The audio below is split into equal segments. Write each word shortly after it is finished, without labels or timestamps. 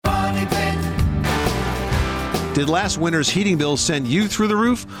Did last winter's heating bills send you through the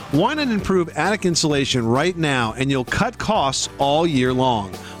roof? Why not improve attic insulation right now and you'll cut costs all year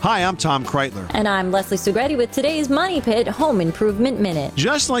long? Hi, I'm Tom Kreitler. And I'm Leslie Sugretti with today's Money Pit Home Improvement Minute.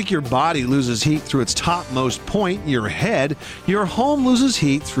 Just like your body loses heat through its topmost point, your head, your home loses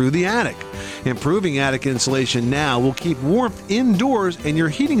heat through the attic. Improving attic insulation now will keep warmth indoors and your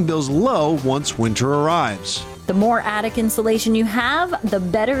heating bills low once winter arrives. The more attic insulation you have, the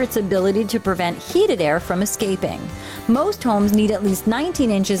better its ability to prevent heated air from escaping. Most homes need at least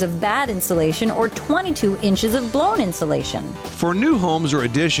 19 inches of bad insulation or 22 inches of blown insulation. For new homes or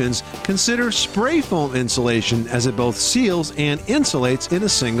additions, consider spray foam insulation as it both seals and insulates in a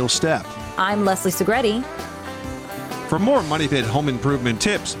single step. I'm Leslie Sugretti. For more Money Pit home improvement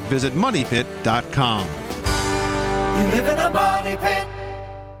tips, visit moneypit.com. You live in a money pit.